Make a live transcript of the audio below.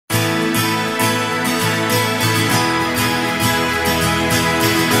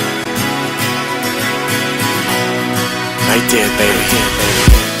did, baby.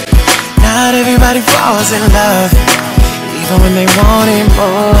 Not everybody falls in love, even when they want it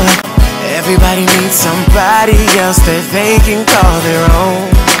more. Everybody needs somebody else that they can call their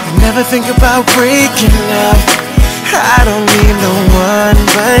own. Never think about breaking up. I don't need no one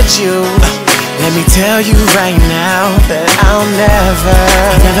but you. Let me tell you right now that I'll never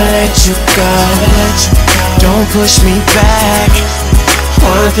let you go. Don't push me back.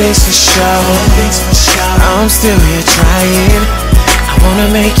 One thing's for sure, I'm still here trying. I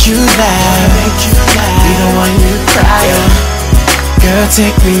wanna make you laugh, even when you cry. Girl,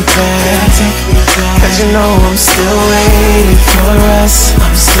 take me back, cause you know I'm still waiting for us.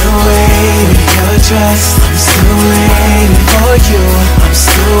 I'm still waiting for your trust. I'm still waiting for you. I'm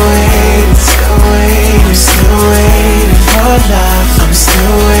still waiting, still waiting. I'm still waiting for love. I'm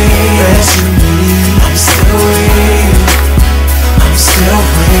still waiting as you need. I'm still waiting. I'm still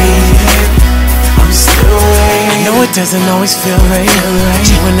waiting. I'm still waiting. I know it doesn't always feel right,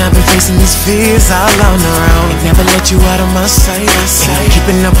 when I've been facing these fears all on our own. Never let you out of my sight. And I'm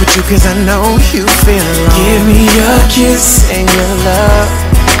keeping up with you cause I know you feel alone. Give me your kiss and your love.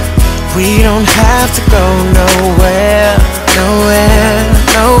 We don't have to go nowhere, nowhere,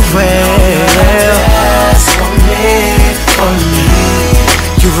 nowhere. That's one minute for me.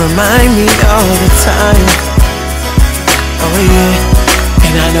 You remind me all the time. Oh yeah.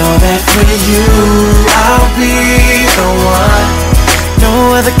 And I know that for you, I'll be the one.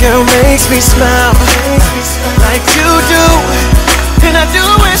 No other girl makes me smile like you do, and I do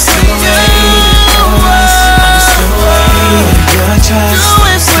it for you. I'm still waiting for your trust. I'm still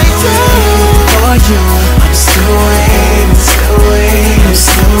waiting for you. I'm still waiting, still waiting. I'm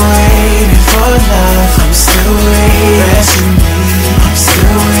still waiting for love. I'm still waiting as you need. I'm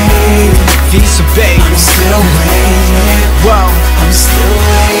still waiting. Visa, baby. I'm still waiting. Whoa. I'm still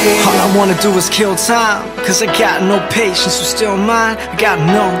waiting. All I wanna do is kill time, cause I got no patience, you still mine. I gotta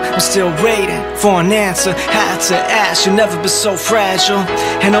know, I'm still waiting for an answer. Had to ask, you'll never be so fragile.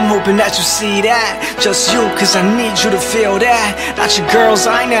 And I'm hoping that you see that. Just you, cause I need you to feel that. Not your girls,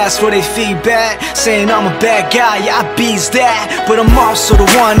 I ain't asked for their feedback, saying I'm a bad guy, yeah I bees that. But I'm also the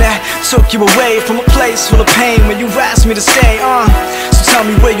one that took you away from a place full of pain when you asked me to stay. So tell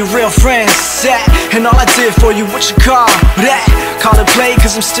me where your real friends at. And all I did for you, what you call that? Call it play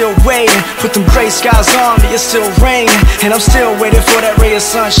cause I'm still waiting. Put them gray skies on me, it's still raining. And I'm still waiting for that ray of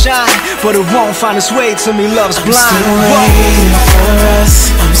sunshine, but it won't find its way to me, love's blind. I'm still waiting for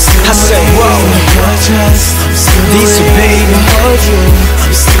us. I'm still waiting for your trust. I'm still Visa, baby. for you.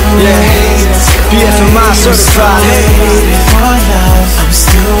 I'm still waiting. BFMI certified, hey. For love. I'm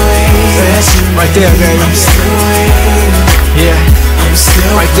still waiting. Right there, baby. I'm still waiting. Yeah, I'm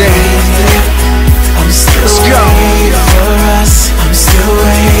still right there. waiting. I'm still Let's go.